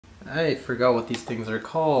I forgot what these things are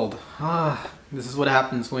called. This is what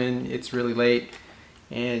happens when it's really late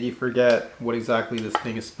and you forget what exactly this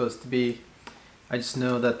thing is supposed to be. I just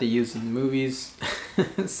know that they use it in movies.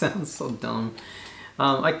 It sounds so dumb.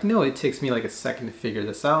 I know it takes me like a second to figure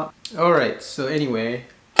this out. Alright, so anyway,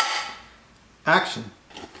 action.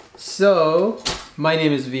 So, my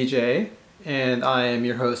name is VJ, and I am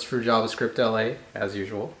your host for JavaScriptLA, as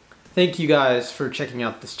usual. Thank you guys for checking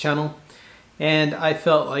out this channel. And I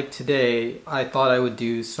felt like today I thought I would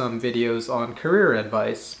do some videos on career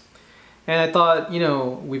advice. And I thought, you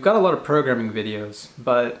know, we've got a lot of programming videos,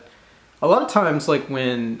 but a lot of times, like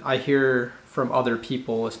when I hear from other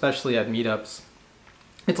people, especially at meetups,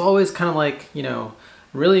 it's always kind of like, you know,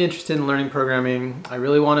 I'm really interested in learning programming. I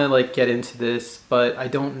really want to like get into this, but I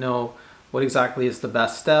don't know what exactly is the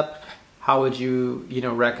best step. How would you,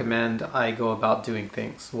 recommend I go about doing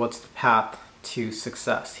things? What's the path to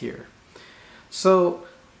success here? So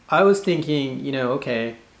I was thinking,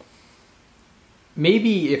 okay,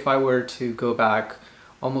 maybe if I were to go back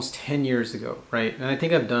almost 10 years ago, right? And I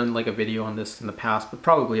think I've done like a video on this in the past, but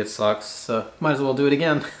probably it sucks, so might as well do it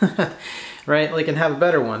again, right? Like, and have a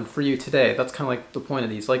better one for you today. That's kind of like the point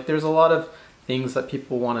of these. Like, there's a lot of things that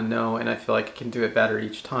people want to know, and I feel like I can do it better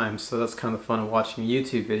each time, so that's kind of the fun of watching a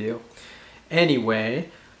YouTube video. Anyway,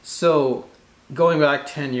 so going back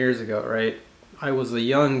 10 years ago, right? I was a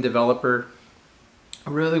young developer.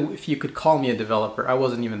 Really, if you could call me a developer, I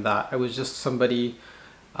wasn't even that. I was just somebody,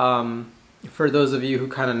 for those of you who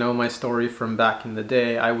kind of know my story from back in the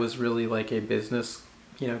day, I was really like a business,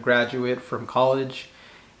 graduate from college,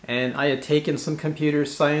 and I had taken some computer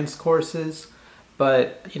science courses,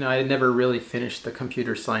 but, I had never really finished the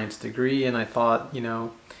computer science degree, and I thought,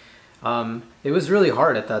 it was really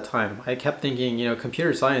hard at that time. I kept thinking,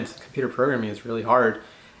 computer science, computer programming is really hard.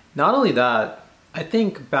 Not only that, I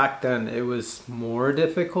think back then it was more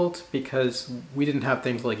difficult because we didn't have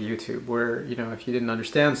things like YouTube where, if you didn't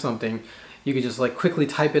understand something, you could just like quickly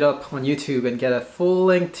type it up on YouTube and get a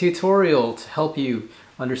full-length tutorial to help you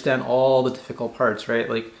understand all the difficult parts, right?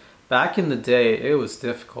 Like back in the day, it was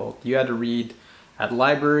difficult. You had to read at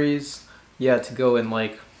libraries, you had to go and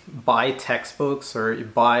like buy textbooks or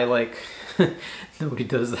buy like, nobody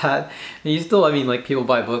does that. And you still, like people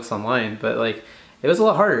buy books online, but like, it was a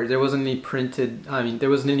lot harder. There wasn't any printed, there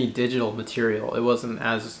wasn't any digital material. It wasn't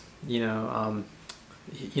as,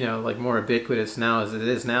 like more ubiquitous now as it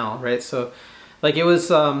is now, right? So like it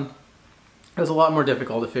was a lot more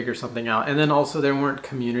difficult to figure something out. And then also there weren't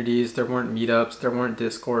communities, there weren't meetups, there weren't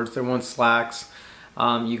Discords, there weren't Slacks.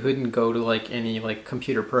 You couldn't go to like any like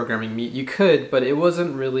computer programming meet. You could, but it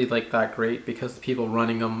wasn't really like that great because the people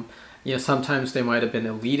running them, sometimes they might have been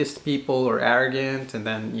elitist people or arrogant, and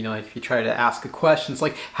then, if you try to ask a question, it's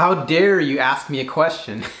like, how dare you ask me a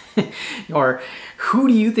question? Or, who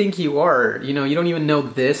do you think you are? You don't even know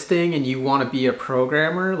this thing and you want to be a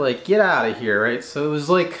programmer? Like, get out of here, right? So it was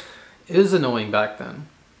like, it was annoying back then.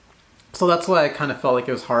 So that's why I kind of felt like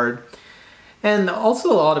it was hard. And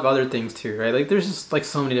also a lot of other things too, right? Like, there's just like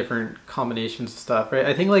so many different combinations of stuff, right?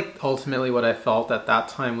 I think like ultimately what I felt at that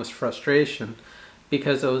time was frustration.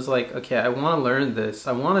 Because I was like, okay, I want to learn this.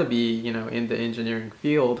 I want to be, in the engineering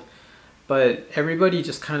field, but everybody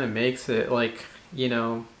just kind of makes it like,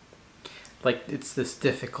 like it's this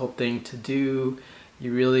difficult thing to do.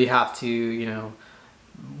 You really have to,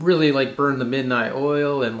 really like burn the midnight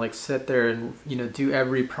oil and like sit there and, do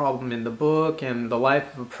every problem in the book. And the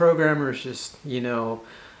life of a programmer is just,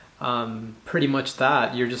 pretty much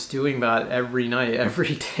that. You're just doing that every night,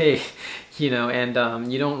 every day,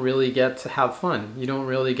 and you don't really get to have fun. You don't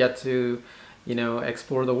really get to,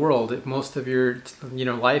 explore the world. Most of your,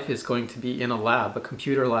 life is going to be in a lab, a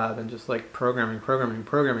computer lab, and just like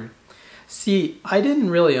programming. See, I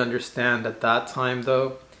didn't really understand at that time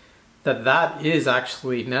though, that is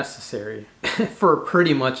actually necessary for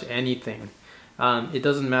pretty much anything. It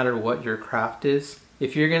doesn't matter what your craft is.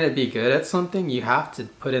 If you're going to be good at something, you have to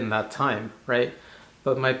put in that time, right?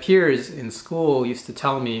 But my peers in school used to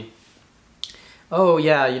tell me, oh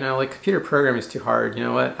yeah, like computer programming is too hard. You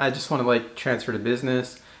know what? I just want to like transfer to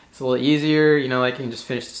business. It's a little easier, I can just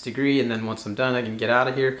finish this degree and then once I'm done, I can get out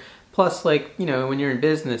of here. Plus, like, when you're in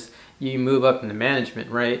business, you move up into management,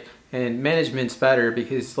 right? And management's better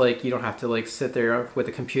because like you don't have to like sit there with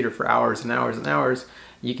a computer for hours and hours and hours.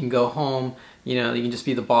 You can go home, you can just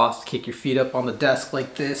be the boss, kick your feet up on the desk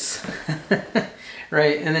like this,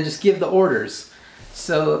 right? And then just give the orders.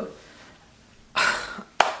 So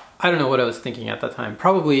I don't know what I was thinking at that time.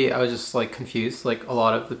 Probably I was just like confused, like a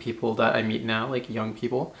lot of the people that I meet now, like young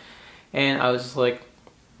people. And I was just like,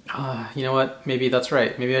 you know what, maybe that's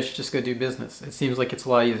right. Maybe I should just go do business. It seems like it's a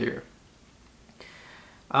lot easier.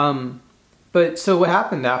 But so what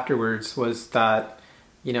happened afterwards was that,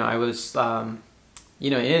 I was,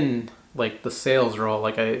 in like the sales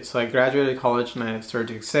role. So I graduated college and I started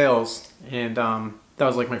doing sales, and that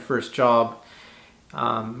was like my first job,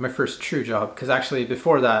 my first true job. Because actually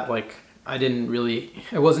before that, like I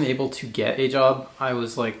wasn't able to get a job. I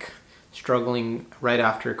was like struggling right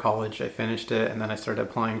after college. I finished it and then I started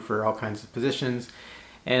applying for all kinds of positions.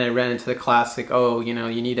 And I ran into the classic, oh, you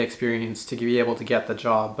need experience to be able to get the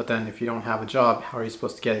job. But then if you don't have a job, how are you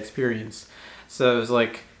supposed to get experience? So it was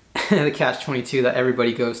like the catch-22 that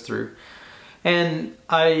everybody goes through. And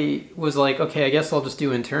I was like, okay, I guess I'll just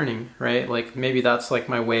do interning, right? Like maybe that's like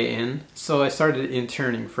my way in. So I started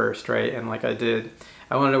interning first, right? And like I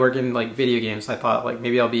wanted to work in like video games. I thought like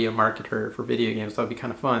maybe I'll be a marketer for video games. That would be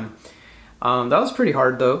kind of fun. That was pretty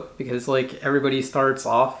hard though, because like everybody starts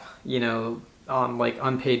off, on like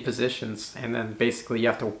unpaid positions, and then basically you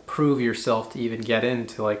have to prove yourself to even get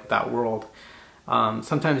into like that world.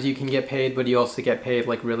 Sometimes you can get paid, but you also get paid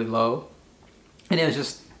like really low, and it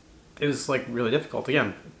was like really difficult.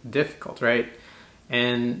 Again, difficult, right?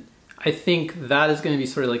 And I think that is going to be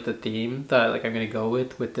sort of like the theme that like I'm going to go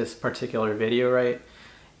with this particular video, right?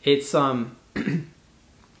 It's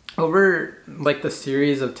over like the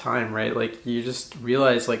series of time, right? Like you just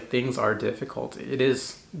realize like things are difficult. It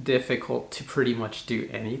is difficult to pretty much do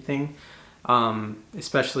anything,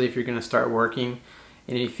 especially if you're going to start working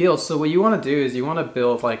in any field. So what you want to do is you want to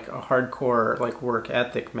build like a hardcore like work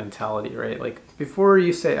ethic mentality, right? Like before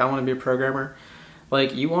you say I want to be a programmer,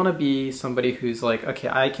 like you want to be somebody who's like, okay,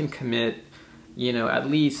 I can commit, at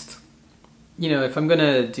least, if I'm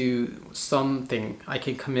gonna do something, I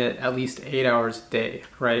can commit at least 8 hours a day,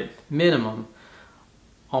 right? Minimum,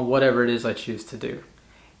 on whatever it is I choose to do.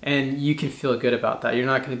 And you can feel good about that. You're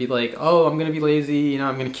not gonna be like, oh, I'm gonna be lazy,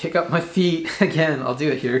 I'm gonna kick up my feet. Again, I'll do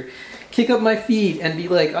it here. Kick up my feet and be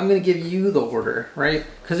like, I'm gonna give you the order, right?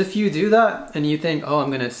 Because if you do that and you think, oh,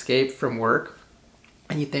 I'm gonna escape from work,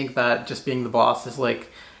 and you think that just being the boss is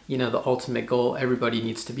like, the ultimate goal, everybody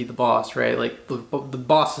needs to be the boss, right? Like the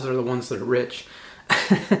bosses are the ones that are rich.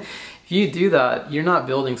 If you do that, you're not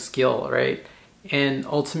building skill, right? And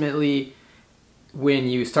ultimately, when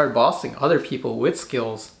you start bossing other people with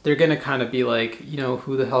skills, they're gonna kind of be like,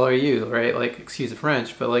 who the hell are you, right? Like, excuse the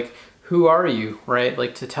French, but like, who are you, right?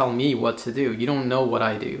 Like to tell me what to do. You don't know what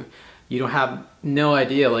I do. You don't have no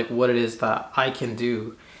idea like what it is that I can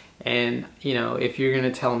do. And, if you're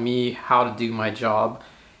gonna tell me how to do my job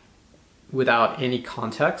without any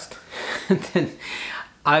context, then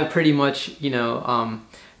I pretty much,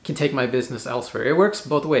 can take my business elsewhere. It works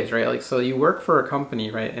both ways, right? Like, so you work for a company,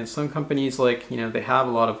 right? And some companies, like, they have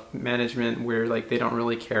a lot of management where like they don't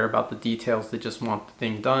really care about the details. They just want the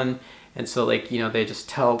thing done. And so like, they just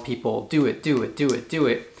tell people, do it, do it, do it, do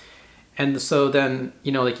it. And so then,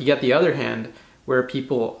 like you get the other hand where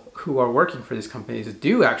people who are working for these companies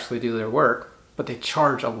do actually do their work, but they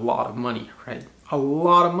charge a lot of money, right? A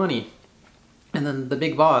lot of money. And then the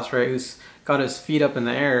big boss, right, who's got his feet up in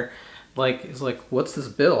the air, like, is like, what's this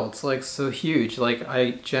bill? It's like so huge. Like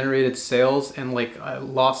I generated sales and like I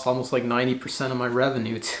lost almost like 90% of my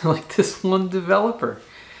revenue to like this one developer.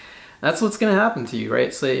 That's what's going to happen to you,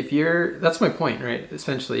 right? So that's my point, right?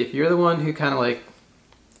 Essentially, if you're the one who kind of like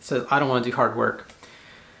says, I don't want to do hard work,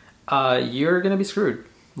 you're going to be screwed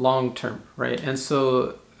long term, right? And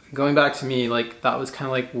so going back to me, like that was kind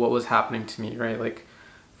of like what was happening to me, right? Like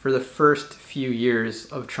for the first few years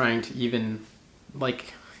of trying to even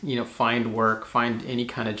like, find work, find any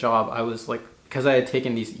kind of job, I was like, because I had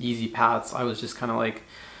taken these easy paths, I was just kind of like,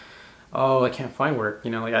 oh, I can't find work,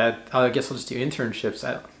 like I guess I'll just do internships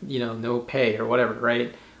at, no pay or whatever,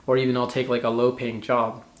 right? Or even I'll take like a low paying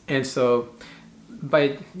job. And so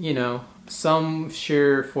by, some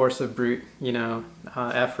sheer force of brute,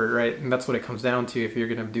 effort, right? And that's what it comes down to. If you're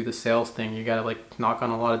going to do the sales thing, you got to like knock on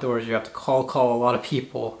a lot of doors. You have to call a lot of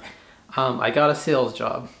people. I got a sales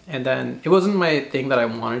job, and then it wasn't my thing that I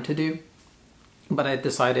wanted to do, but I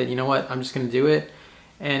decided, you know what, I'm just going to do it.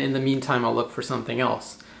 And in the meantime, I'll look for something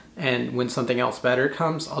else. And when something else better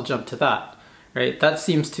comes, I'll jump to that, right? That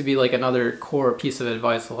seems to be like another core piece of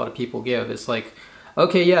advice a lot of people give. It's like,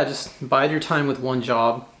 okay, yeah, just bide your time with one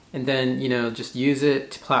job, and then, just use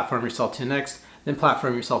it to platform yourself to the next, then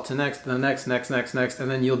platform yourself to next, and the next,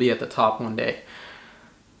 and then you'll be at the top one day.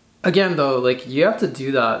 Again, though, like you have to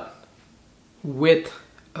do that with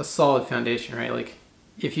a solid foundation, right? Like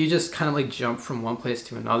if you just kind of like jump from one place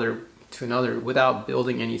to another without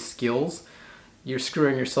building any skills, you're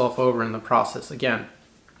screwing yourself over in the process again.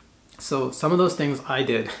 So some of those things I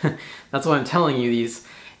did, that's why I'm telling you these,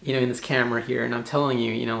 in this camera here, and I'm telling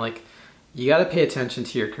you, like, you got to pay attention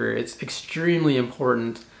to your career. It's extremely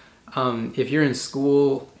important. If you're in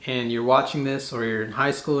school and you're watching this, or you're in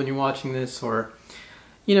high school and you're watching this, or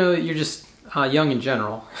you're just young in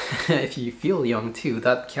general, if you feel young too,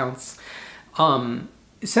 that counts.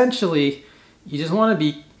 Essentially, you just want to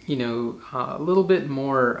be, a little bit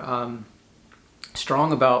more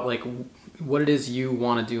strong about like what it is you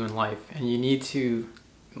want to do in life, and you need to,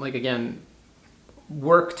 like, again,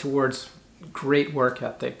 work towards great work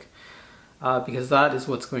ethic, because that is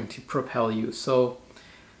what's going to propel you. So,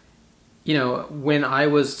 when I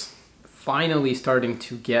was finally starting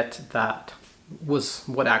to get that was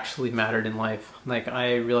what actually mattered in life. Like,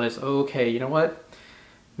 I realized, oh, okay, you know what?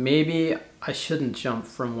 Maybe I shouldn't jump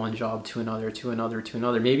from one job to another, to another, to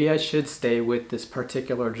another. Maybe I should stay with this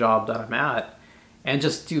particular job that I'm at and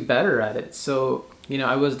just do better at it. So,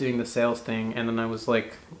 I was doing the sales thing, and then I was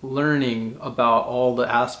like learning about all the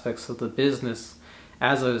aspects of the business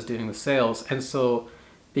as I was doing the sales. And so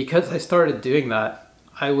because I started doing that,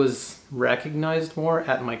 I was recognized more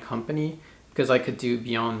at my company, because I could do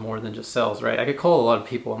beyond more than just sales, right? I could call a lot of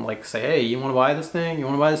people and like say, hey, you want to buy this thing? You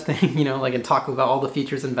want to buy this thing? Like, and talk about all the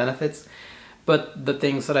features and benefits. But the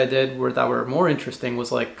things that I did that were more interesting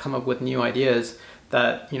was like come up with new ideas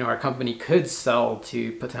that, our company could sell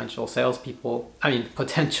to potential salespeople. I mean,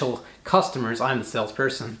 potential customers. I'm the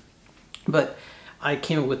salesperson. But I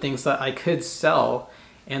came up with things that I could sell,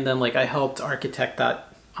 and then like I helped architect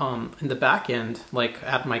that in the back end, like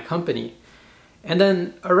at my company. And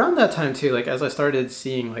then around that time too, like as I started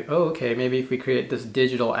seeing like, oh, okay, maybe if we create this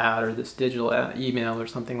digital ad or this digital email or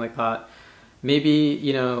something like that, maybe,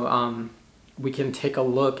 we can take a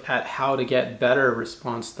look at how to get better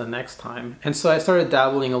response the next time. And so I started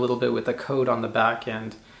dabbling a little bit with the code on the back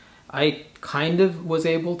end. I kind of was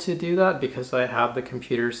able to do that because I have the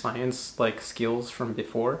computer science like skills from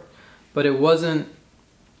before, but it wasn't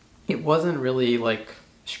really like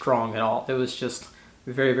strong at all. It was just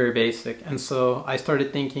very, very basic. And so I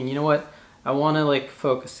started thinking, you know what, I want to like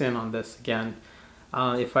focus in on this again.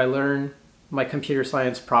 If I learn my computer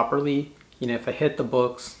science properly, if I hit the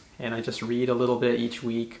books and I just read a little bit each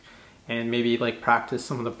week and maybe like practice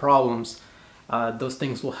some of the problems, those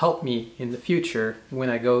things will help me in the future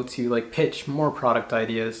when I go to like pitch more product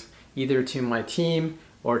ideas, either to my team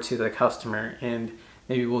or to the customer, and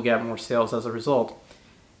maybe we'll get more sales as a result.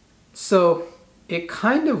 So it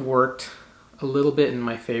kind of worked a little bit in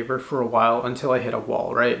my favor for a while until I hit a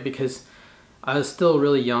wall, right? Because I was still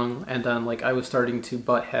really young, and then like I was starting to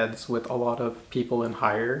butt heads with a lot of people in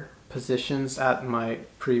higher positions at my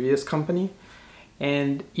previous company.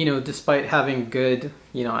 And, despite having good,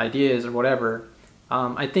 ideas or whatever,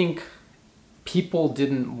 I think people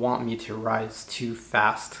didn't want me to rise too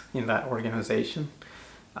fast in that organization.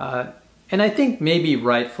 And I think maybe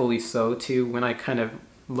rightfully so too, when I kind of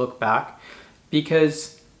look back,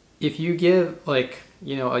 because if you give like,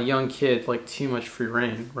 a young kid like too much free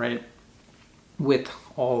rein, right, with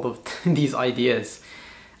all of these ideas,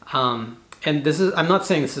 and I'm not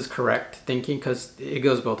saying this is correct thinking, because it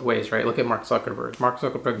goes both ways, right? Look at Mark Zuckerberg. Mark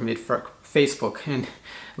Zuckerberg made Facebook, and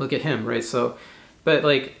look at him, right? So, but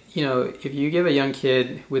like, if you give a young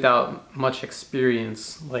kid without much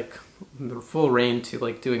experience, like the full reign to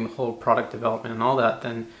like doing the whole product development and all that,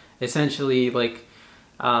 then essentially like,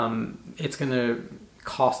 it's going to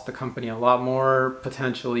cost the company a lot more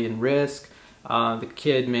potentially in risk. The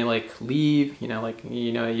kid may like leave,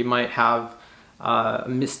 you might have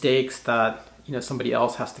mistakes that somebody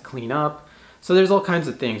else has to clean up. So there's all kinds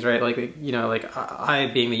of things, right? Like like I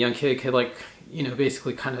being the young kid could like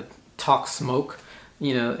basically kind of talk smoke,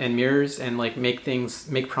 and mirrors, and like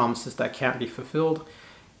make promises that can't be fulfilled.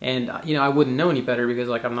 And I wouldn't know any better, because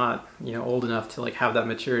like I'm not old enough to like have that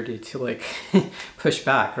maturity to like push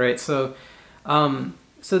back, right? So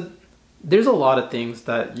so there's a lot of things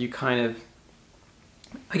that you kind of,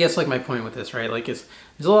 I guess like my point with this, right, like there's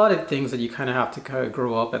a lot of things that you kind of have to kind of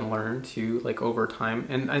grow up and learn to like over time,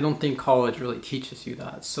 and I don't think college really teaches you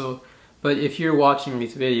that. So, but if you're watching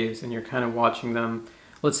these videos and you're kind of watching them,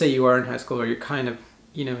 let's say you are in high school, or you're kind of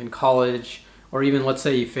in college, or even let's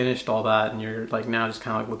say you finished all that and you're like now just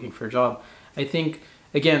kind of like looking for a job, I think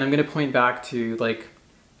again I'm going to point back to like,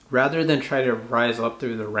 rather than try to rise up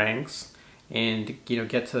through the ranks and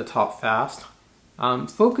get to the top fast,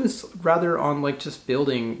 focus rather on like just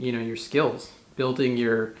building your skills, building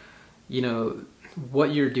your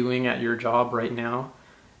what you're doing at your job right now,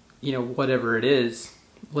 whatever it is.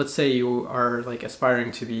 Let's say you are like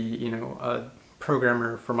aspiring to be a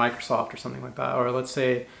programmer for Microsoft or something like that, or let's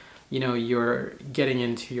say you're getting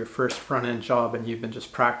into your first front-end job and you've been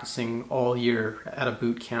just practicing all year at a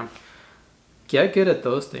boot camp. get good at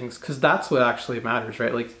those things, because that's what actually matters,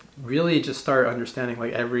 right? Like really just start understanding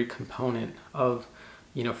like every component of,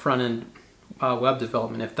 you know, front-end web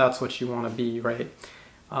development, if that's what you want to be, right?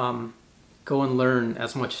 Go and learn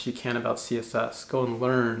as much as you can about CSS. Go and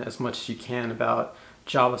learn as much as you can about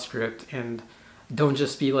JavaScript, and don't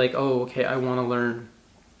just be like, oh, okay, I want to learn,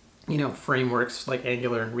 you know, frameworks like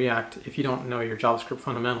Angular and React if you don't know your JavaScript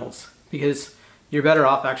fundamentals, because you're better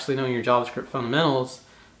off actually knowing your JavaScript fundamentals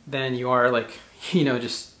than you are like, you know,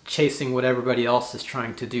 just chasing what everybody else is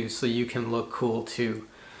trying to do so you can look cool too.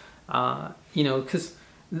 You know, because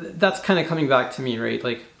that's kind of coming back to me, right?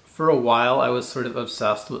 Like for a while I was sort of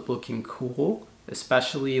obsessed with looking cool,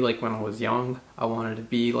 especially like when I was young. I wanted to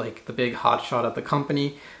be like the big hotshot at the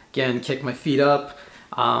company, again, kick my feet up,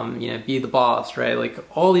 you know, be the boss, right? Like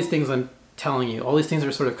all these things I'm telling you, all these things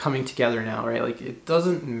are sort of coming together now, right? Like it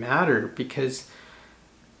doesn't matter, because,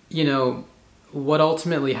 you know, what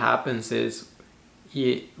ultimately happens is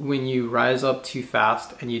when you rise up too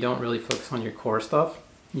fast and you don't really focus on your core stuff,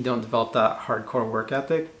 you don't develop that hardcore work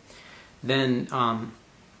ethic, then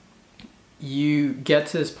you get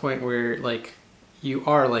to this point where like you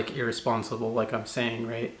are like irresponsible, like I'm saying,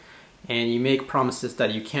 right? And you make promises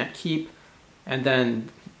that you can't keep, and then,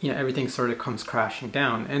 you know, everything sort of comes crashing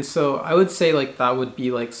down. And so I would say like that would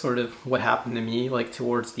be like sort of what happened to me like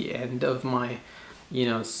towards the end of my, you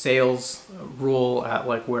know, sales role at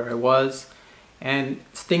like where I was, and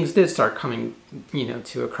things did start coming, you know,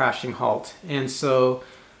 to a crashing halt. And so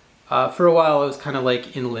for a while I was kind of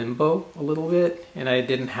like in limbo a little bit, and I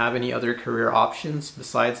didn't have any other career options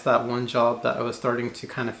besides that one job that I was starting to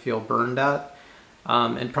kind of feel burned at.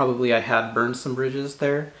 And probably I had burned some bridges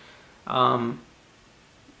there.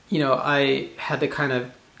 You know, I had to kind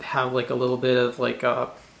of have like a little bit of like, I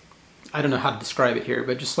don't know how to describe it here,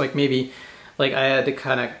 but just like maybe like I had to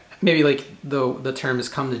kind of, maybe like the term is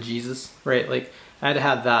come to Jesus, right? Like I had to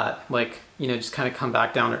have that, like, you know, just kind of come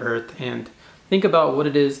back down to earth and think about what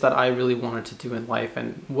it is that I really wanted to do in life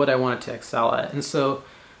and what I wanted to excel at. And so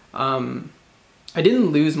I didn't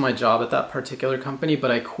lose my job at that particular company,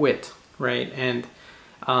 but I quit, right? And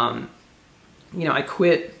you know, I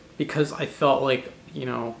quit because I felt like, you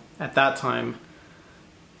know, at that time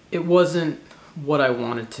it wasn't what I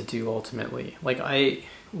wanted to do ultimately. Like I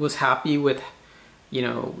was happy with, you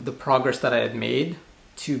know, the progress that I had made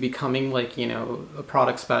to becoming like, you know, a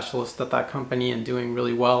product specialist at that company and doing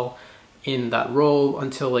really well in that role,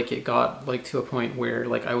 until like it got like to a point where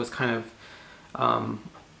like I was kind of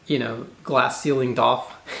you know, glass ceilinged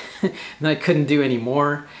off and I couldn't do any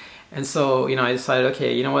more. And so, you know, I decided,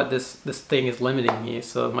 okay, you know what, this thing is limiting me,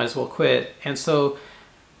 so I might as well quit. And so,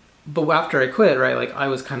 but after I quit, right, like I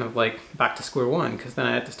was kind of like back to square one, because then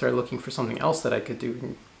I had to start looking for something else that I could do,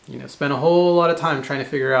 and, you know, spend a whole lot of time trying to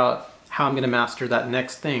figure out how I'm going to master that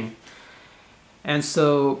next thing. And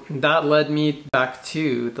so that led me back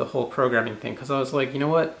to the whole programming thing, because I was like, you know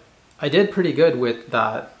what, I did pretty good with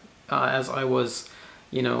that as I was,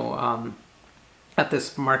 you know, at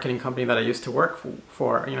this marketing company that I used to work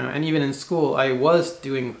for, you know, and even in school, I was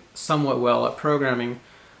doing somewhat well at programming.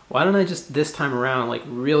 Why don't I just this time around, like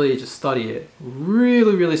really just study it,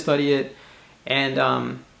 really study it,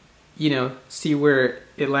 and, you know, see where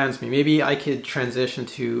it lands me. Maybe I could transition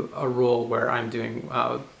to a role where I'm doing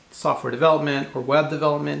software development or web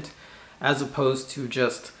development, as opposed to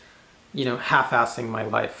just, you know, half-assing my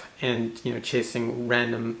life and, you know, chasing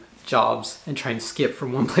random jobs and trying to skip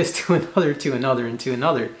from one place to another, to another, and to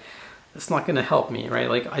another. It's not going to help me, right?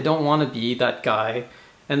 Like, I don't want to be that guy.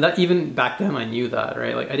 And that even back then I knew that,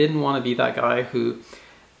 right? Like, I didn't want to be that guy who,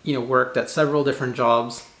 you know, worked at several different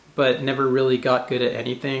jobs, but never really got good at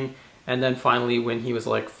anything. And then finally, when he was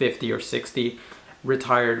like 50 or 60,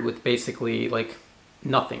 retired with basically like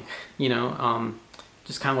nothing, you know,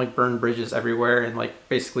 just kind of like burned bridges everywhere, and like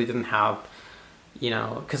basically didn't have, you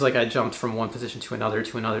know, because like I jumped from one position to another,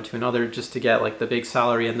 to another, to another, just to get like the big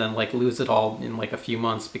salary, and then like lose it all in like a few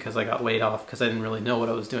months because I got laid off because I didn't really know what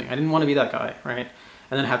I was doing. I didn't want to be that guy, right?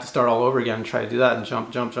 And then have to start all over again and try to do that and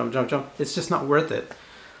jump. It's just not worth it.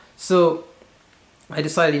 So I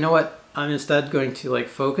decided, you know what, I'm instead going to like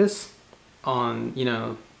focus on, you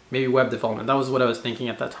know, maybe web development. That was what I was thinking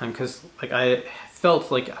at that time, because like I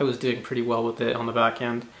felt like I was doing pretty well with it on the back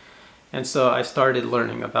end. And so I started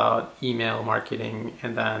learning about email marketing,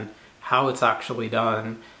 and then how it's actually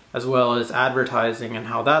done, as well as advertising and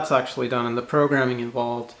how that's actually done, and the programming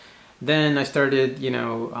involved. Then I started, you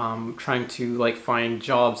know, trying to like find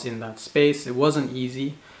jobs in that space. It wasn't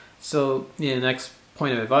easy. So, you know, next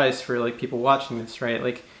point of advice for like people watching this, right?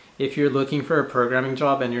 Like if you're looking for a programming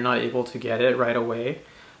job and you're not able to get it right away,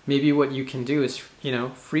 maybe what you can do is, you know,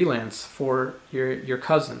 freelance for your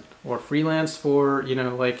cousin, or freelance for, you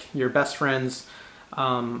know, like your best friend's,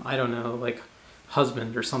 I don't know, like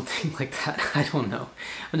husband or something like that. I don't know.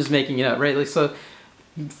 I'm just making it up, right? Like, so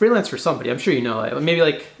freelance for somebody. I'm sure you know, like, maybe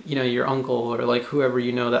like, you know, your uncle or like whoever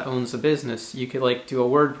you know that owns a business. You could like do a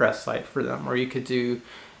WordPress site for them, or you could do,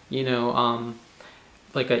 you know,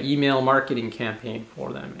 like an email marketing campaign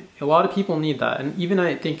for them. A lot of people need that. And even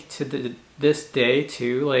I think to this day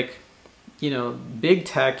too, like, you know, big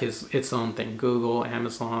tech is its own thing. Google,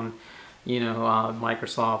 Amazon, you know,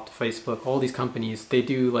 Microsoft, Facebook, all these companies, they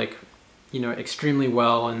do like, you know, extremely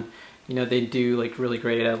well, and you know, they do like really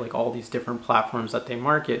great at like all these different platforms that they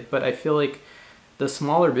market. But I feel like the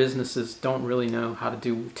smaller businesses don't really know how to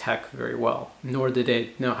do tech very well, nor do they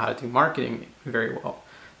know how to do marketing very well.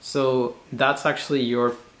 So that's actually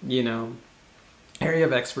your, you know, area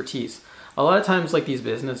of expertise. A lot of times like these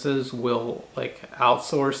businesses will like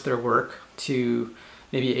outsource their work to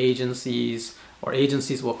maybe agencies, or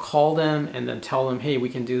agencies will call them and then tell them, hey, we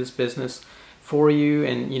can do this business for you,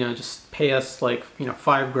 and you know, just pay us like, you know,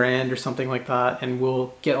 $5,000 or something like that, and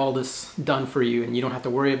we'll get all this done for you, and you don't have to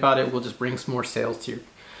worry about it. We'll just bring some more sales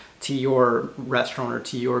to your restaurant or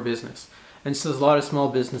to your business. And so there's a lot of small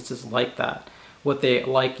businesses like that. What they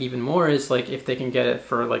like even more is like if they can get it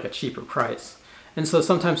for like a cheaper price. And so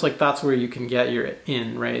sometimes like that's where you can get your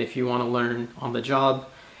in, right? If you want to learn on the job.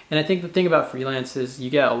 And I think the thing about freelance is you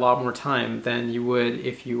get a lot more time than you would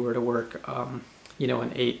if you were to work, you know, an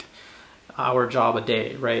 8-hour job a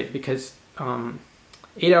day, right? Because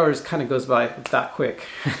 8 hours kind of goes by that quick.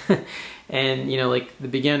 And you know, like the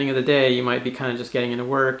beginning of the day, you might be kind of just getting into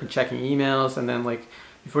work and checking emails, and then like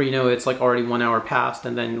before you know it, it's like already 1 hour passed,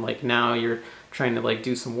 and then like now you're trying to like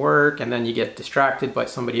do some work, and then you get distracted by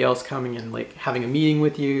somebody else coming and like having a meeting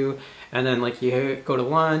with you, and then like you go to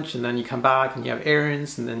lunch, and then you come back and you have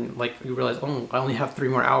errands, and then like you realize, oh, I only have 3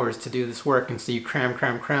 more hours to do this work, and so you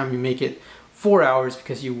cram, you make it 4 hours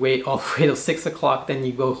because you wait all the way till 6 o'clock, then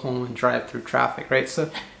you go home and drive through traffic, right? So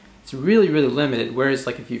it's really, really limited. Whereas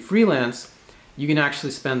like if you freelance, you can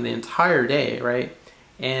actually spend the entire day, right?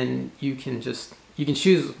 And you can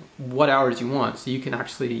choose what hours you want. So you can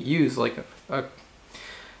actually use like a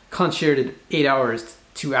concerted 8 hours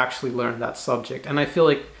to actually learn that subject. And I feel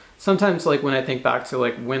like sometimes like when I think back to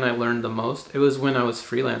like when I learned the most, it was when I was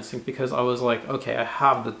freelancing, because I was like, okay, I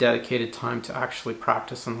have the dedicated time to actually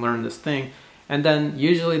practice and learn this thing. And then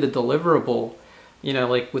usually the deliverable, you know,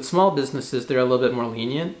 like with small businesses, they're a little bit more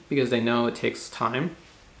lenient because they know it takes time.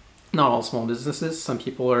 Not all small businesses. Some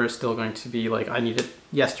people are still going to be like, I need it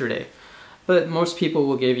yesterday. But most people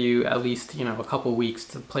will give you at least, you know, a couple weeks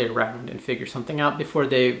to play around and figure something out before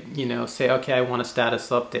they, you know, say, okay, I want a status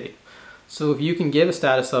update. So if you can give a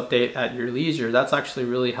status update at your leisure, that's actually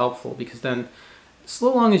really helpful, because then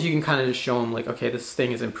so long as you can kind of just show them like, okay, this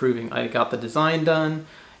thing is improving. I got the design done.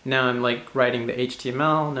 Now I'm like writing the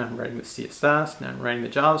HTML, now I'm writing the CSS, now I'm writing the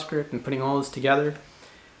JavaScript and putting all this together.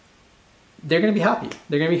 They're going to be happy.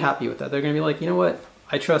 They're going to be happy with that. They're going to be like, you know what?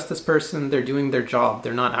 I trust this person. They're doing their job.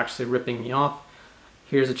 They're not actually ripping me off.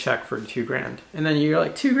 Here's a check for $2,000. And then you're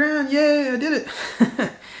like, $2,000, yay, I did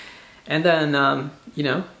it. And then, you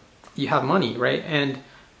know, you have money, right? And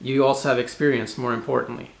you also have experience, more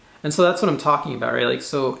importantly. And so that's what I'm talking about, right? Like,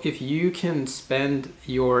 so if you can spend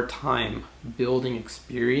your time building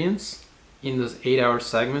experience in those 8-hour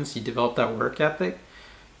segments, you develop that work ethic,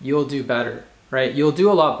 you'll do better, right? You'll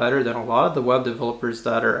do a lot better than a lot of the web developers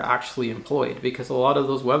that are actually employed, because a lot of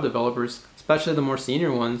those web developers, especially the more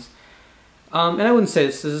senior ones, and I wouldn't say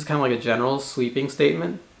this is kind of like a general sweeping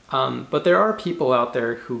statement, but there are people out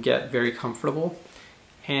there who get very comfortable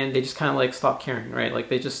and they just kind of like stop caring, right? Like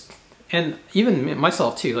they just, and even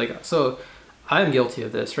myself too, like, so I'm guilty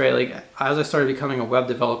of this, right? Like as I started becoming a web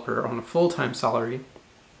developer on a full-time salary,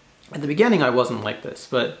 at the beginning I wasn't like this,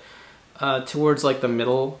 but towards like the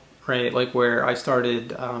middle, right, like where I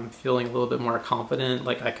started feeling a little bit more confident,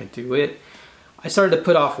 like I could do it, I started to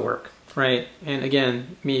put off work, right? And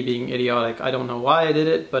again, me being idiotic, I don't know why I did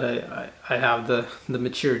it, but I have the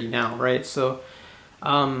maturity now, right? So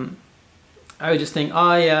I would just think,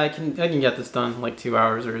 oh yeah, I can get this done in like 2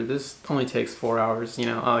 hours, or this only takes 4 hours, you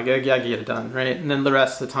know, I gotta get it done, right? And then the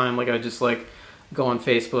rest of the time, like I would just like go on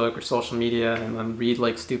Facebook or social media and then read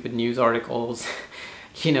like stupid news articles,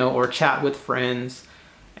 you know, or chat with friends,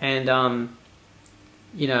 and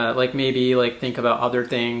you know, like maybe like think about other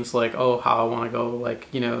things, like, oh, how I want to go, like,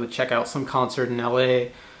 you know, check out some concert in LA,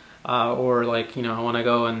 or like, you know, I want to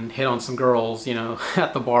go and hit on some girls, you know,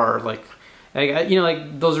 at the bar, like, you know,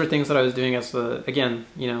 like those are things that I was doing as again,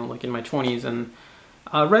 you know, like in my 20s, and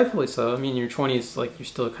rightfully so. I mean, in your 20s, like you're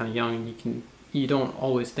still kind of young and you don't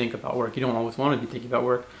always think about work. You don't always want to be thinking about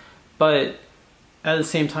work, but at the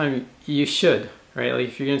same time, you should, right? Like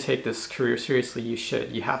if you're going to take this career seriously, you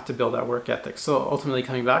should. You have to build that work ethic. So ultimately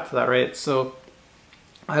coming back to that, right? So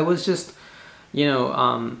I was just,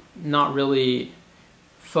 not really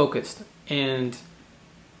focused. And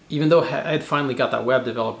even though I had finally got that web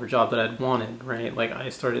developer job that I'd wanted, right? Like I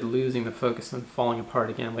started losing the focus and falling apart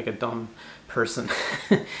again like a dumb person.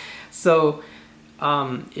 So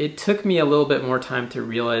it took me a little bit more time to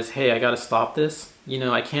realize, hey, I got to stop this.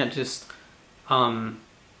 I can't just,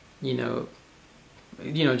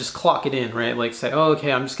 just clock it in, right? Like say, oh,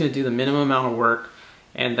 okay, I'm just going to do the minimum amount of work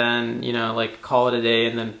and then, like call it a day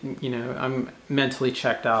and then, I'm mentally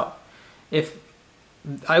checked out. If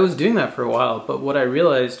I was doing that for a while, but what I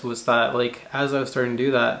realized was that like as I was starting to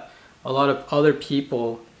do that, a lot of other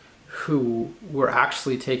people who were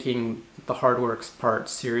actually taking the hard work part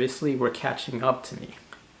seriously were catching up to me,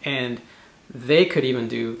 and they could even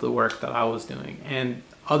do the work that I was doing, and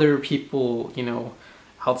other people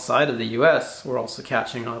outside of the US were also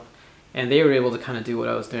catching up, and they were able to kind of do what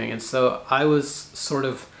I was doing. And so I was sort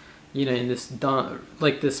of in this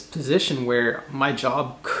this position where my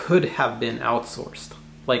job could have been outsourced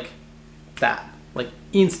like that, like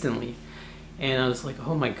instantly. And I was like,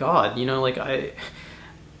 oh my god, like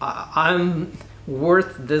I'm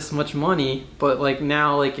worth this much money, but like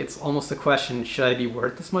now like it's almost a question, should I be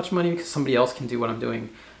worth this much money because somebody else can do what I'm doing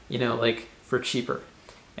like for cheaper?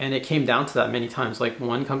 And it came down to that many times. Like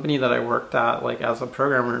one company that I worked at like as a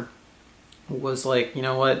programmer was like, you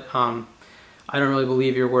know what, I don't really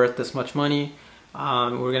believe you're worth this much money.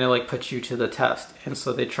 We're gonna like put you to the test. And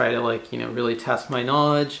so they try to like really test my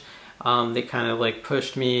knowledge. They kind of like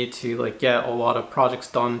pushed me to like get a lot of projects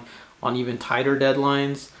done on even tighter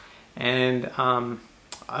deadlines. And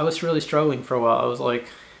I was really struggling for a while. I was like,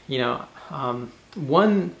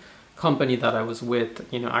 one company that I was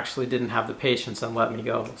with actually didn't have the patience and let me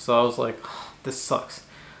go. So I was like, oh, this sucks.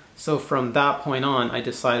 So from that point on, I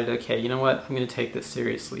decided, okay, you know what, I'm gonna take this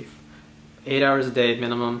seriously. 8 hours a day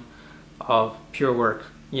minimum of pure work,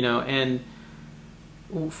 and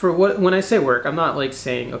for when I say work, I'm not like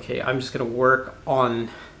saying, okay, I'm just gonna work on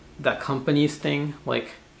that company's thing.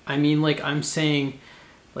 Like, I mean, like I'm saying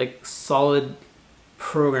like solid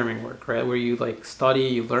programming work, right? Where you like study,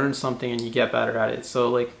 you learn something and you get better at it. So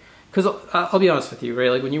like, because I'll be honest with you, right?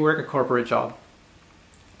 Like when you work a corporate job,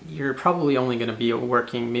 you're probably only gonna be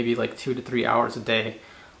working maybe like 2 to 3 hours a day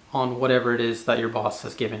on whatever it is that your boss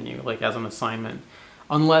has given you, like as an assignment.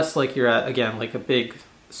 Unless like you're at, again, like a big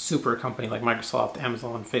super company like Microsoft,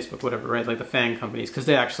 Amazon, Facebook, whatever, right? Like the FANG companies, because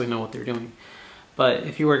they actually know what they're doing. But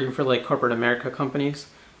if you're working for like corporate America companies,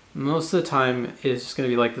 most of the time it's just gonna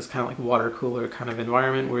be like this kind of like water cooler kind of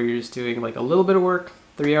environment where you're just doing like a little bit of work,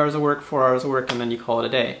 3 hours of work, 4 hours of work, and then you call it a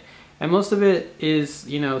day. And most of it is,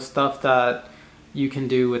 stuff that you can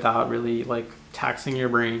do without really like taxing your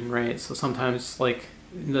brain, right? So sometimes like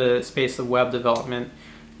in the space of web development,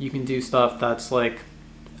 you can do stuff that's like,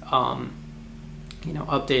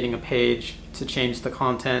 updating a page to change the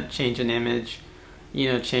content, change an image,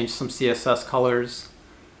 change some CSS colors,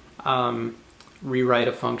 rewrite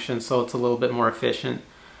a function so it's a little bit more efficient.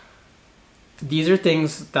 These are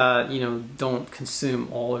things that, don't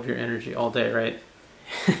consume all of your energy all day, right?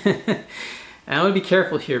 And I would be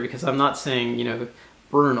careful here because I'm not saying,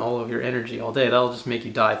 burn all of your energy all day. That'll just make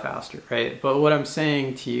you die faster, right? But what I'm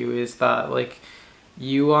saying to you is that like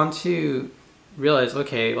you want to realize,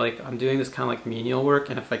 okay, like I'm doing this kind of like menial work,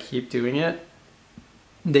 and if I keep doing it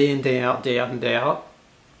day in, day out and day out,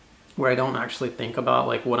 where I don't actually think about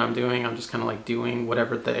like what I'm doing, I'm just kind of like doing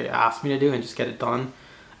whatever they ask me to do and just get it done.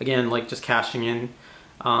 Again, like just cashing in,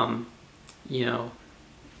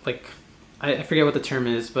 like I forget what the term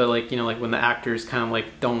is, but like, like when the actors kind of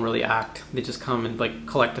like don't really act, they just come and like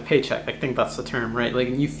collect a paycheck. I think that's the term, right? Like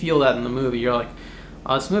you feel that in the movie, you're like,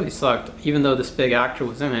 oh, this movie sucked. Even though this big actor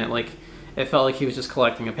was in it, like it felt like he was just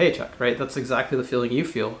collecting a paycheck, right? That's exactly the feeling you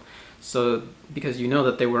feel. So because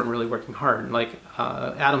that they weren't really working hard. Like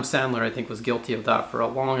Adam Sandler, I think, was guilty of that for a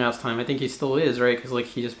long ass time. I think he still is, right? Because like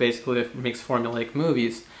he just basically makes formulaic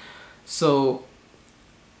movies. So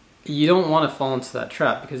you don't want to fall into that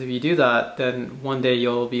trap, because if you do that, then one day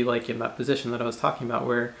you'll be like in that position that I was talking about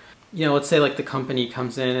where, let's say like the company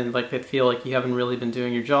comes in and like they feel like you haven't really been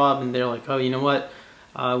doing your job, and they're like, oh, you know what,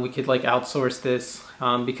 we could like outsource this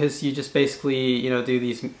because you just basically, do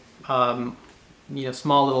these,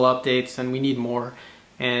 small little updates, and we need more,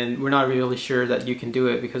 and we're not really sure that you can do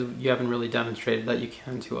it because you haven't really demonstrated that you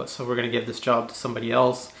can to us. So we're going to give this job to somebody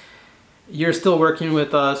else. You're still working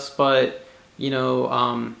with us, but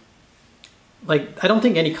like I don't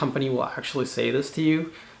think any company will actually say this to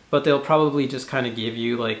you, but they'll probably just kind of give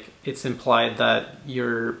you like, it's implied that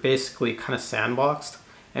you're basically kind of sandboxed.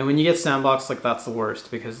 And when you get sandboxed, like that's the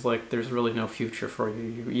worst, because like there's really no future for you.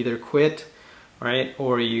 You either quit, right,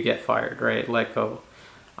 or you get fired, right, let go.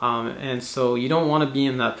 And so you don't want to be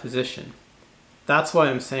in that position. That's why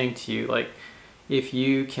I'm saying to you, like, if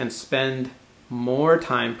you can spend more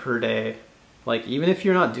time per day, like even if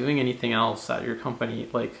you're not doing anything else at your company,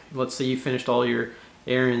 like let's say you finished all your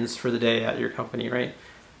errands for the day at your company, right?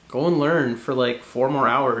 Go and learn for like 4 more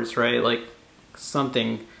hours, right? Like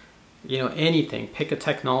something, you know, anything, pick a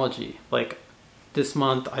technology. Like this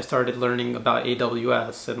month I started learning about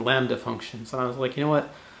AWS and Lambda functions, and I was like, you know what?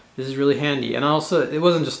 This is really handy. And also, it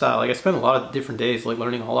wasn't just that, like I spent a lot of different days like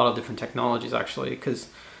learning a lot of different technologies actually, because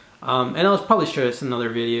and I'll probably share this in another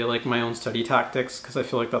video, like my own study tactics, because I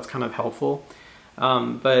feel like that's kind of helpful.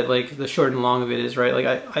 But like the short and long of it is, right,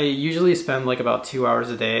 like I usually spend like about 2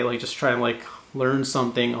 hours a day, like just trying to like learn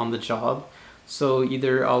something on the job. So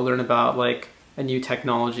either I'll learn about like a new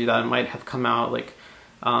technology that might have come out, like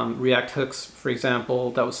React hooks, for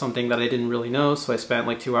example. That was something that I didn't really know, so I spent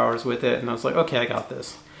like 2 hours with it, and I was like, okay, I got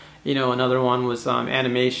this. You know, another one was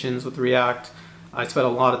animations with React. I spent a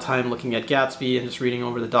lot of time looking at Gatsby and just reading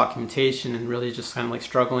over the documentation and really just kind of like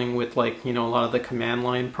struggling with like, you know, a lot of the command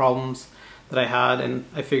line problems that I had, and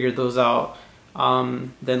I figured those out.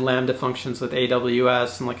 Then Lambda functions with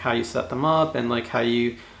AWS and like how you set them up and like how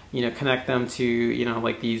you know, connect them to, you know,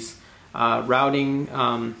 like these routing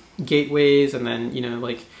gateways, and then, you know,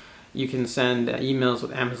 like you can send emails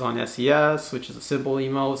with Amazon SES, which is a simple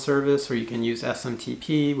email service, or you can use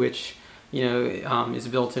SMTP, which, you know, is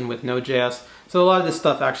built in with Node.js. So a lot of this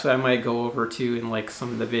stuff actually I might go over too in like some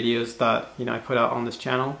of the videos that, you know, I put out on this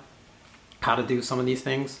channel, how to do some of these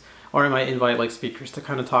things, or I might invite like speakers to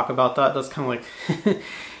kind of talk about that. That's kind of like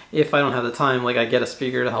if I don't have the time, like I get a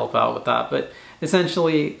speaker to help out with that. But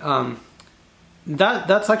essentially,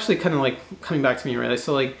 that's actually kind of like coming back to me, right?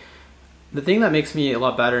 So like the thing that makes me a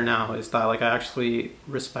lot better now is that like I actually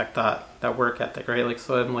respect that work ethic, right? Like,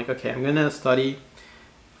 so I'm like, okay, I'm gonna study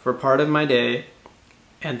for part of my day,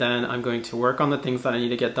 and then I'm going to work on the things that I need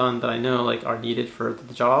to get done that I know like are needed for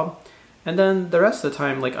the job, and then the rest of the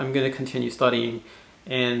time like I'm gonna continue studying.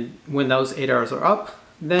 And when those 8 hours are up,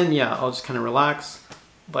 then yeah, I'll just kind of relax,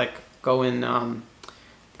 like go and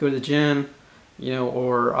go to the gym, you know,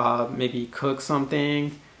 or maybe cook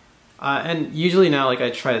something. And usually now, like I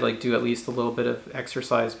try to like do at least a little bit of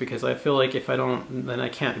exercise, because I feel like if I don't, then I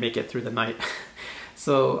can't make it through the night.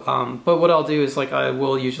 So, but what I'll do is like I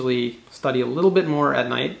will usually study a little bit more at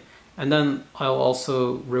night, and then I'll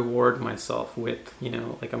also reward myself with, you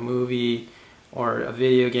know, like a movie or a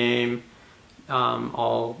video game.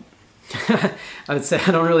 I would say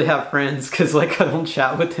I don't really have friends, because like I don't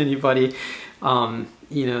chat with anybody,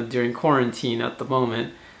 you know, during quarantine at the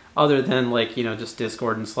moment, other than like, you know, just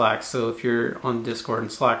Discord and Slack. So if you're on Discord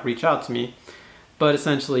and Slack, reach out to me. But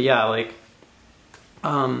essentially, yeah, like,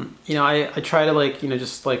 you know, I try to like, you know,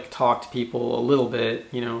 just like talk to people a little bit,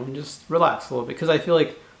 you know, and just relax a little bit, because I feel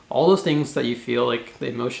like all those things that you feel, like the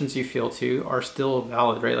emotions you feel too, are still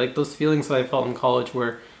valid, right? Like those feelings that I felt in college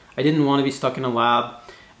where I didn't want to be stuck in a lab,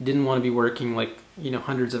 I didn't want to be working like, you know,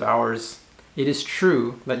 hundreds of hours. It is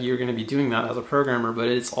true that you're going to be doing that as a programmer, but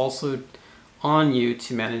it's also on you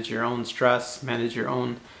to manage your own stress, manage your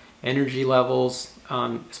own energy levels,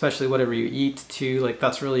 especially whatever you eat too. Like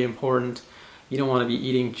that's really important. You don't want to be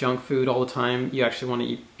eating junk food all the time. You actually want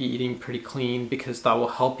to be eating pretty clean, because that will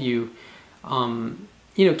help you,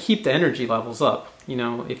 you know, keep the energy levels up. You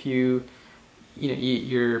know, if you know, eat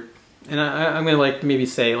your, and I'm gonna like maybe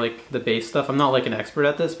say like the base stuff. I'm not like an expert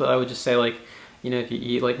at this, but I would just say like, you know, if you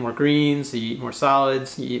eat like more greens, you eat more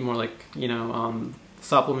salads, you eat more like, you know,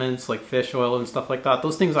 supplements like fish oil and stuff like that,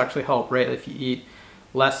 those things actually help, right? If you eat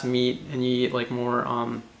less meat and you eat like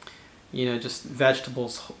more, you know, just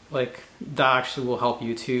vegetables, like that actually will help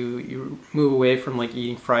you too. You move away from like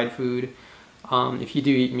eating fried food. If you do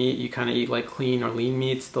eat meat, you kind of eat like clean or lean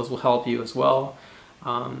meats. Those will help you as well.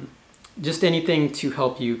 Just anything to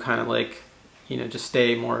help you kind of like, you know, just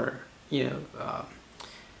stay more, you know,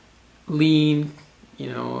 lean, you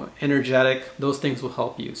know, energetic. Those things will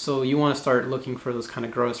help you. So you want to start looking for those kind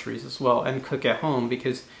of groceries as well, and cook at home,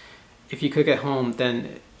 because if you cook at home,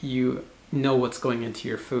 then you know what's going into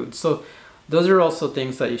your food. So those are also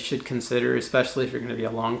things that you should consider, especially if you're going to be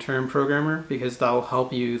a long-term programmer, because that will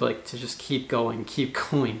help you like to just keep going, keep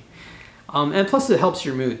going. And plus it helps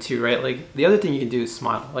your mood too, right? Like the other thing you can do is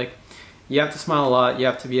smile. Like you have to smile a lot. You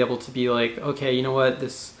have to be able to be like, okay, you know what,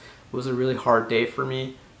 this was a really hard day for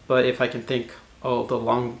me, but if I can think oh, the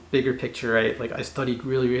long, bigger picture, right? Like I studied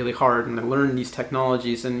really, really hard and I learned these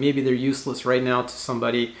technologies and maybe they're useless right now to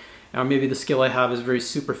somebody. Maybe the skill I have is very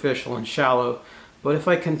superficial and shallow. But if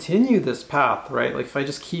I continue this path, right? Like if I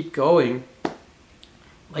just keep going,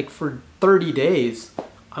 like for 30 days,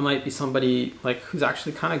 I might be somebody like who's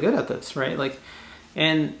actually kind of good at this, right? Like,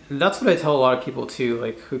 and that's what I tell a lot of people too,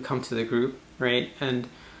 like who come to the group, right? And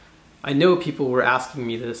I know people were asking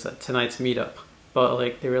me this at tonight's meetup, but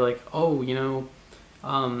like they were like, oh, you know,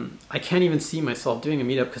 I can't even see myself doing a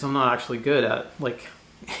meetup because I'm not actually good at like,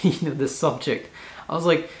 you know, this subject. I was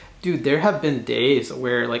like, dude, there have been days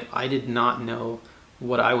where like I did not know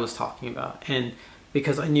what I was talking about, and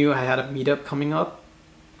because I knew I had a meetup coming up,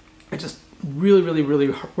 I just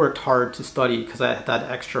really worked hard to study because I had that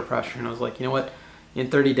extra pressure, and I was like, you know what, in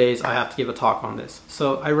 30 days I have to give a talk on this.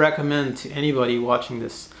 So I recommend to anybody watching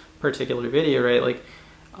this particular video, right, like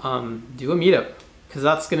do a meetup, because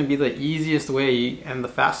that's going to be the easiest way and the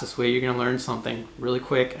fastest way you're going to learn something really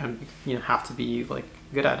quick, and you know, have to be like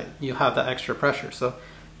good at it. You'll have that extra pressure, so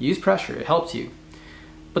use pressure, it helps you.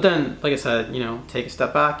 But then, like I said, you know, take a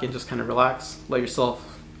step back and just kind of relax, let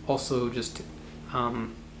yourself also just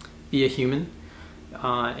be a human,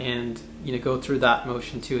 and you know, go through that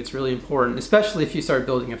motion too. It's really important, especially if you start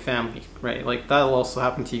building a family, right? Like that'll also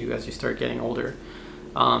happen to you as you start getting older.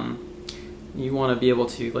 You want to be able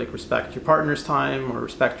to like respect your partner's time or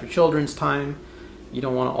respect your children's time. You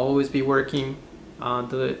don't want to always be working,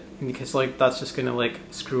 because like that's just gonna like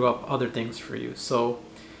screw up other things for you. So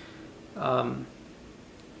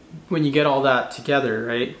when you get all that together,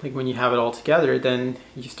 right, like when you have it all together, then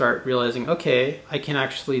you start realizing, okay, I can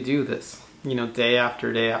actually do this, you know, day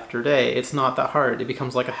after day after day. It's not that hard. It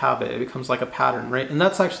becomes like a habit. It becomes like a pattern, right? And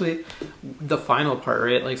that's actually the final part,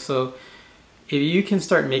 right? Like, so if you can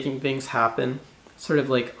start making things happen sort of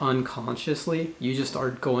like unconsciously, you just are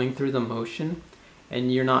going through the motion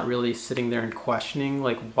and you're not really sitting there and questioning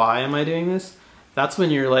like, why am I doing this? That's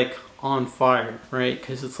when you're like on fire, right?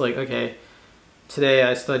 Because it's like, okay, today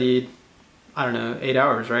I studied, I don't know, 8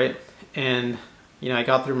 hours, right? And, you know, I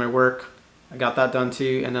got through my work, I got that done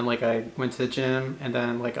too, and then like I went to the gym, and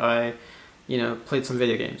then like I, you know, played some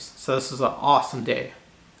video games. So this was an awesome day.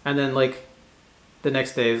 And then like the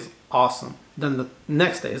next day is awesome. Then the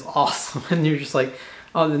next day is awesome. And you're just like,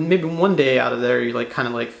 oh, then maybe one day out of there you like kind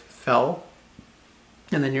of like fell.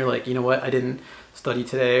 And then you're like, you know what, I didn't study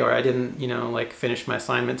today, or I didn't, you know, like finish my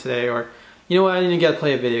assignment today, or you know what, I didn't get to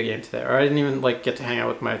play a video game today, or I didn't even like get to hang out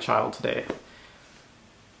with my child today.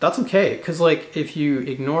 That's okay, because like if you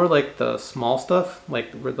ignore like the small stuff,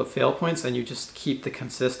 like the fail points, and you just keep the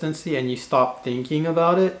consistency and you stop thinking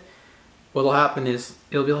about it, what'll happen is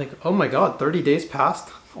it'll be like, oh my god, 30 days passed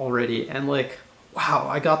already, and like, wow,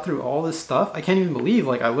 I got through all this stuff. I can't even believe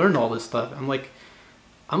like I learned all this stuff. I'm like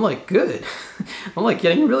good. I'm like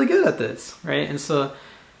getting really good at this, right? And so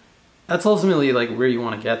that's ultimately like where you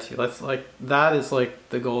want to get to. That's like, that is like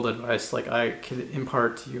the gold advice like I could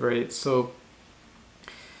impart to you, right? So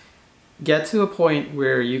get to a point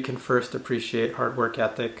where you can first appreciate hard work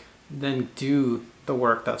ethic, then do the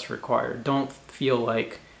work that's required. Don't feel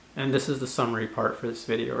like, and this is the summary part for this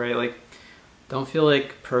video, right? Like, don't feel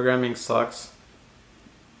like programming sucks,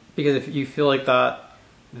 because if you feel like that,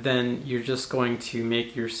 then you're just going to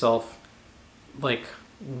make yourself like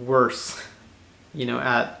worse, you know,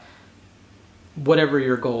 at whatever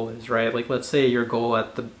your goal is, right? Like, let's say your goal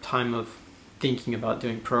at the time of thinking about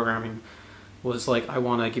doing programming was like, I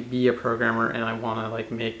want to be a programmer and I want to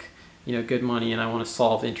like make, you know, good money, and I want to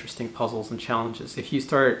solve interesting puzzles and challenges. If you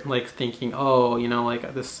start like thinking, oh, you know,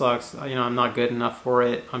 like this sucks, you know, I'm not good enough for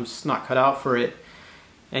it, I'm just not cut out for it,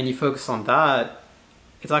 and you focus on that,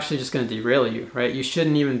 it's actually just going to derail you, right? You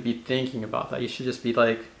shouldn't even be thinking about that. You should just be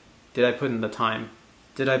like, did I put in the time?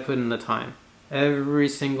 Did I put in the time? Every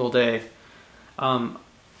single day.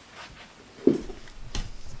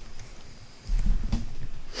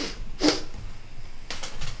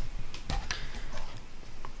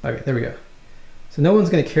 Okay, there we go. So no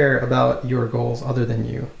one's going to care about your goals other than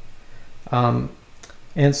you.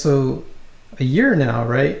 And so a year now,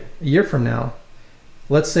 right? A year from now,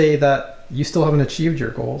 let's say that you still haven't achieved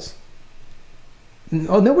your goals.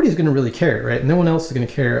 Oh, nobody's going to really care, right? No one else is going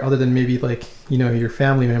to care other than maybe like, you know, your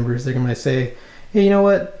family members. They're going to say, hey, you know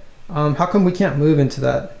what? How come we can't move into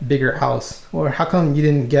that bigger house? Or how come you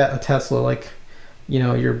didn't get a Tesla like, you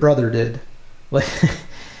know, your brother did? Like,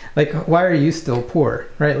 like, why are you still poor,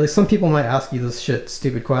 right? Like, some people might ask you those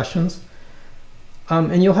stupid questions,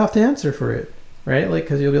 and you'll have to answer for it, right? Like,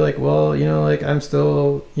 because you'll be like, well, you know, like, I'm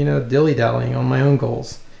still, you know, dilly-dallying on my own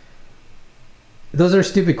goals. Those are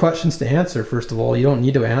stupid questions to answer, first of all. You don't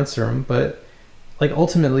need to answer them, but like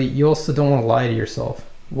ultimately, you also don't want to lie to yourself.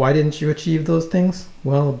 Why didn't you achieve those things?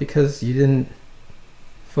 Well, because you didn't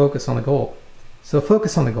focus on the goal. So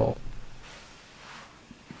focus on the goal.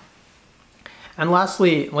 And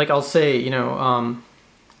lastly, like I'll say,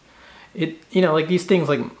 like these things,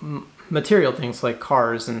 like material things like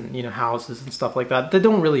cars and, houses and stuff like that, they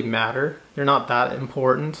don't really matter. They're not that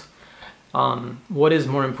important. What is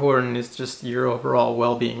more important is just your overall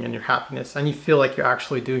well-being and your happiness. And you feel like you're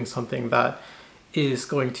actually doing something that is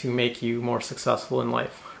going to make you more successful in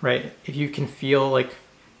life, right? If you can feel like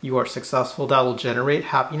you are successful, that will generate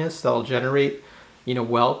happiness, that will generate,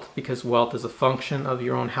 wealth, because wealth is a function of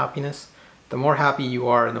your own happiness. The more happy you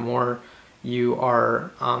are and the more you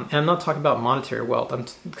are, and I'm not talking about monetary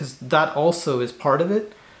wealth, because that also is part of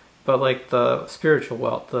it, but like the spiritual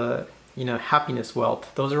wealth, the, happiness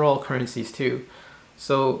wealth, those are all currencies too.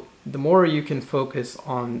 So the more you can focus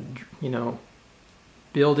on,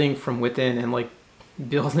 building from within and like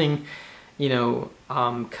building,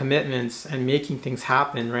 commitments and making things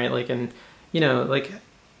happen, right? Like, and, like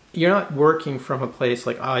you're not working from a place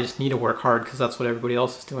like, oh, I just need to work hard because that's what everybody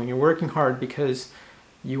else is doing. You're working hard because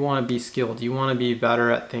you want to be skilled. You want to be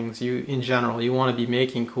better at things. In general, you want to be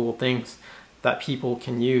making cool things that people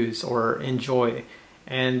can use or enjoy.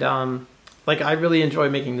 And like I really enjoy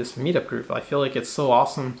making this meetup group. I feel like it's so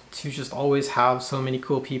awesome to just always have so many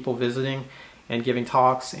cool people visiting and giving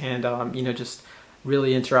talks and, just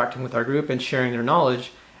really interacting with our group and sharing their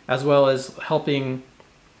knowledge, as well as helping,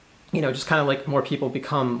 just kind of like more people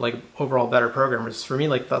become like overall better programmers. For me,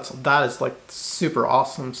 like that is like super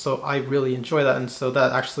awesome. So I really enjoy that. And so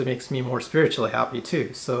that actually makes me more spiritually happy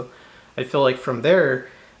too. So I feel like from there,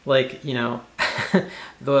 like, I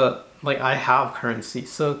have currency.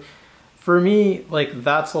 So for me, like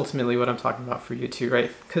that's ultimately what I'm talking about for you too,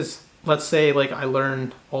 right? Because let's say like I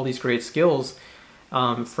learned all these great skills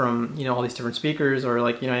from, all these different speakers, or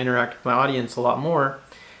like, I interact with my audience a lot more.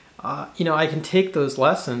 I can take those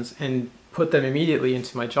lessons and put them immediately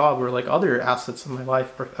into my job or like other assets of my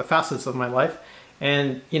life or facets of my life,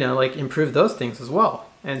 and, like improve those things as well.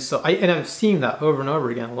 And so I've seen that over and over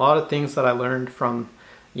again. A lot of things that I learned from,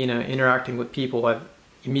 interacting with people, I've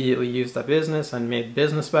immediately used that business and made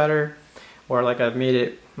business better, or like I've made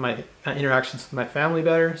it my interactions with my family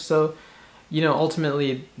better. So,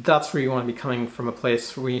 ultimately that's where you want to be coming from, a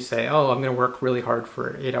place where you say, oh, I'm going to work really hard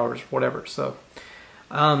for 8 hours, whatever. So,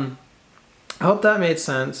 I hope that made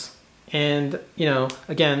sense. And,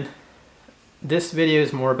 again, this video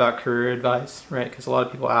is more about career advice, right? Because a lot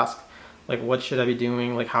of people ask, like, what should I be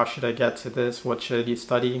doing? Like, how should I get to this? What should I be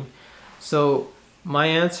studying? So my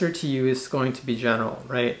answer to you is going to be general,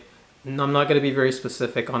 right? And I'm not going to be very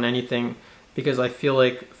specific on anything, because I feel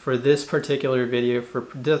like for this particular video, for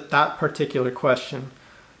that particular question,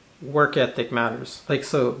 work ethic matters. Like,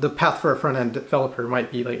 so the path for a front-end developer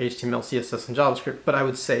might be like HTML, CSS, and JavaScript, but I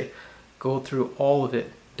would say go through all of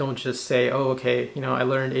it. Don't just say, oh, okay, I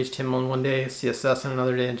learned HTML in one day, CSS in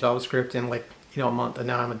another day, and JavaScript in like, a month, and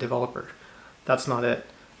now I'm a developer. That's not it.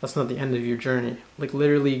 That's not the end of your journey. Like,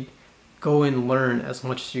 literally go and learn as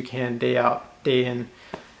much as you can, day out, day in,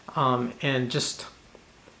 and just,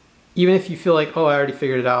 even if you feel like, oh, I already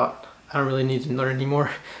figured it out, I don't really need to learn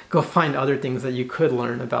anymore, go find other things that you could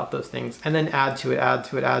learn about those things, and then add to it, add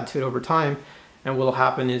to it, add to it over time. And what will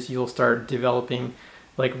happen is you'll start developing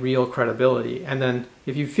like real credibility. And then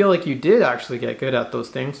if you feel like you did actually get good at those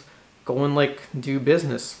things, go and like do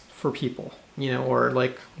business for people, or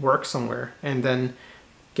like work somewhere, and then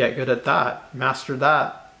get good at that, master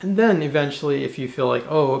that. And then eventually, if you feel like,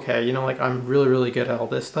 oh, okay, like I'm really, really good at all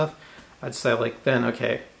this stuff, I'd say like, then,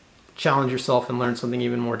 okay, challenge yourself and learn something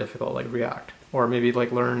even more difficult, like React, or maybe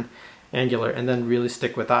like learn Angular, and then really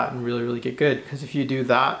stick with that and really, really get good. Because if you do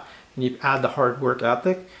that and you add the hard work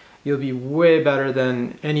ethic, you'll be way better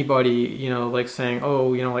than anybody, like saying, oh,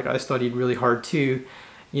 like I studied really hard too,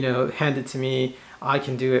 hand it to me, I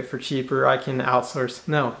can do it for cheaper, I can outsource.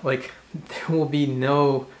 No, like there will be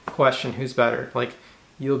no question who's better. Like,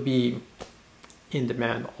 you'll be in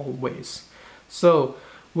demand always. So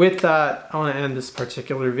with that, I want to end this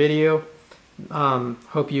particular video.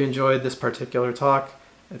 Hope you enjoyed this particular talk.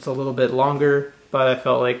 It's a little bit longer, but I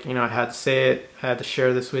felt like, I had to say it. I had to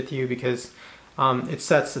share this with you because it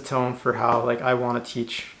sets the tone for how like I want to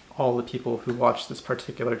teach all the people who watch this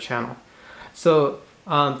particular channel. So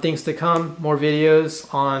things to come, more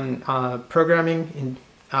videos on programming in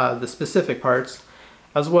the specific parts,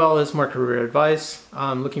 as well as more career advice.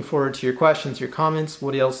 I'm looking forward to your questions, your comments.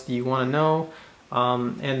 What else do you want to know?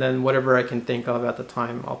 And then whatever I can think of at the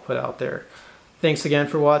time, I'll put out there. Thanks again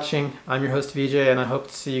for watching. I'm your host, VJ, and I hope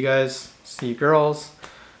to see you guys, see you girls,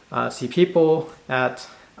 see people at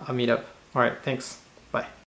a meetup. All right, thanks. Bye.